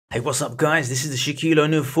Hey, what's up guys, this is the Shaquille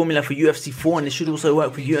O'Neal formula for UFC 4 and this should also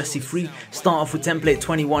work for UFC 3. Start off with template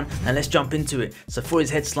 21 and let's jump into it. So for his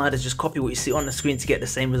head sliders, just copy what you see on the screen to get the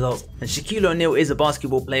same results. And Shaquille O'Neal is a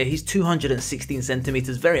basketball player. He's 216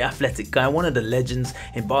 centimeters, very athletic guy, one of the legends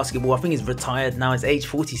in basketball. I think he's retired now, he's age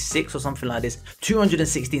 46 or something like this.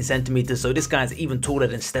 216 centimeters, so this guy's even taller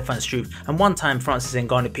than Stefan Struve. And one time Francis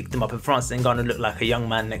Ngannou picked him up and Francis Ngannou looked like a young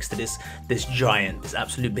man next to this giant, this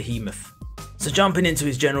absolute behemoth. So jumping into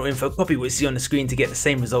his general info, copy what you see on the screen to get the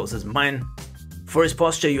same results as mine. For his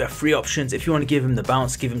posture, you have three options. If you want to give him the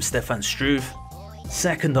bounce, give him Stefan Struve.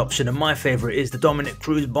 Second option, and my favourite, is the Dominick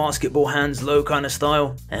Cruz basketball hands low kind of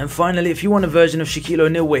style. And finally, if you want a version of Shaquille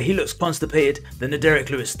O'Neal where he looks constipated, then the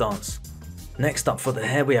Derek Lewis stance. Next up for the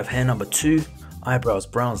hair, we have hair number 2, eyebrows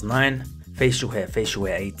browns 9, facial hair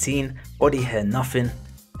 18, body hair nothing,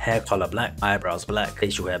 hair color black, eyebrows black,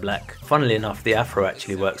 facial hair black. Funnily enough, the afro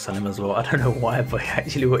actually works on him as well. I don't know why, but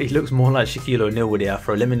he looks more like Shaquille O'Neal with the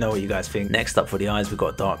afro. Let me know what you guys think. Next up for the eyes, we've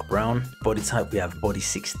got dark brown. Body type, we have body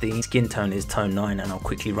 16. Skin tone is tone 9, and I'll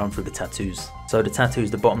quickly run through the tattoos. So the tattoos,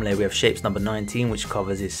 the bottom layer, we have shapes number 19, which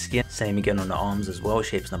covers his skin. Same again on the arms as well,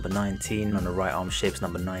 shapes number 19. On the right arm, shapes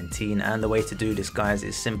number 19. And the way to do this, guys,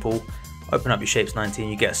 is simple. Open up your shapes 19,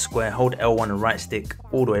 you get a square, hold L1 and right stick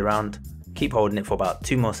all the way around. Keep holding it for about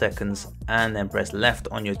 2 more seconds and then press left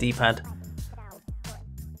on your D-pad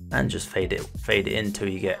and just fade it in until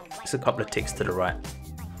you get just a couple of ticks to the right.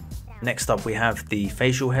 Next up we have the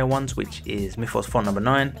facial hair ones, which is Mythos font number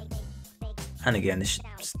 9, and again this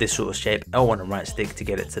sort of shape, L1 and right stick to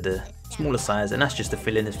get it to the smaller size, and that's just to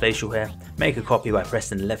fill in his facial hair. Make a copy by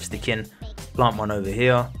pressing the left stick in, plant one over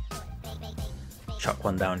here, chuck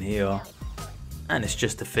one down here, and it's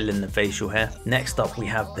just to fill in the facial hair. Next up we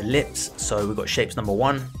have the lips. So we've got shapes number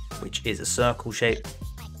 1, which is a circle shape,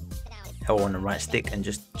 L1 and right stick, and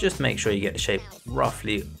just make sure you get the shape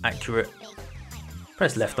roughly accurate.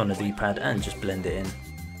 Press left on the D-pad and just blend it in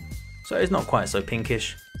so it's not quite so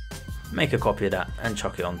pinkish. Make a copy of that and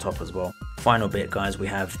chuck it on top as well. Final bit, guys, we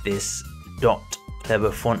have this dot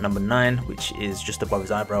clever font number 9, which is just above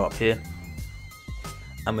his eyebrow up here,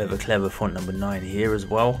 and we have a clever font number 9 here as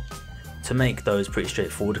well. To make those pretty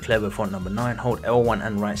straightforward, clever font number 9, hold L1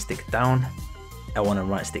 and right stick down, L1 and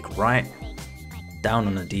right stick right, down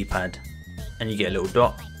on the D-pad, and you get a little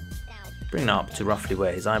dot. Bring that up to roughly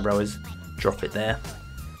where his eyebrow is, drop it there.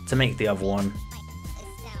 To make the other one,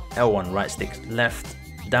 L1 right stick left,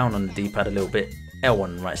 down on the D-pad a little bit, L1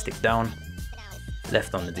 and right stick down,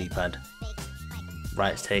 left on the D-pad,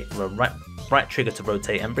 right trigger to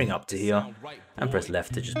rotate and bring up to here, and press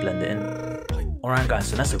left to just blend it in. Alright guys,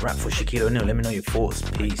 so that's a wrap for Shaquille O'Neal. Let me know your thoughts.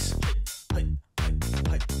 Peace.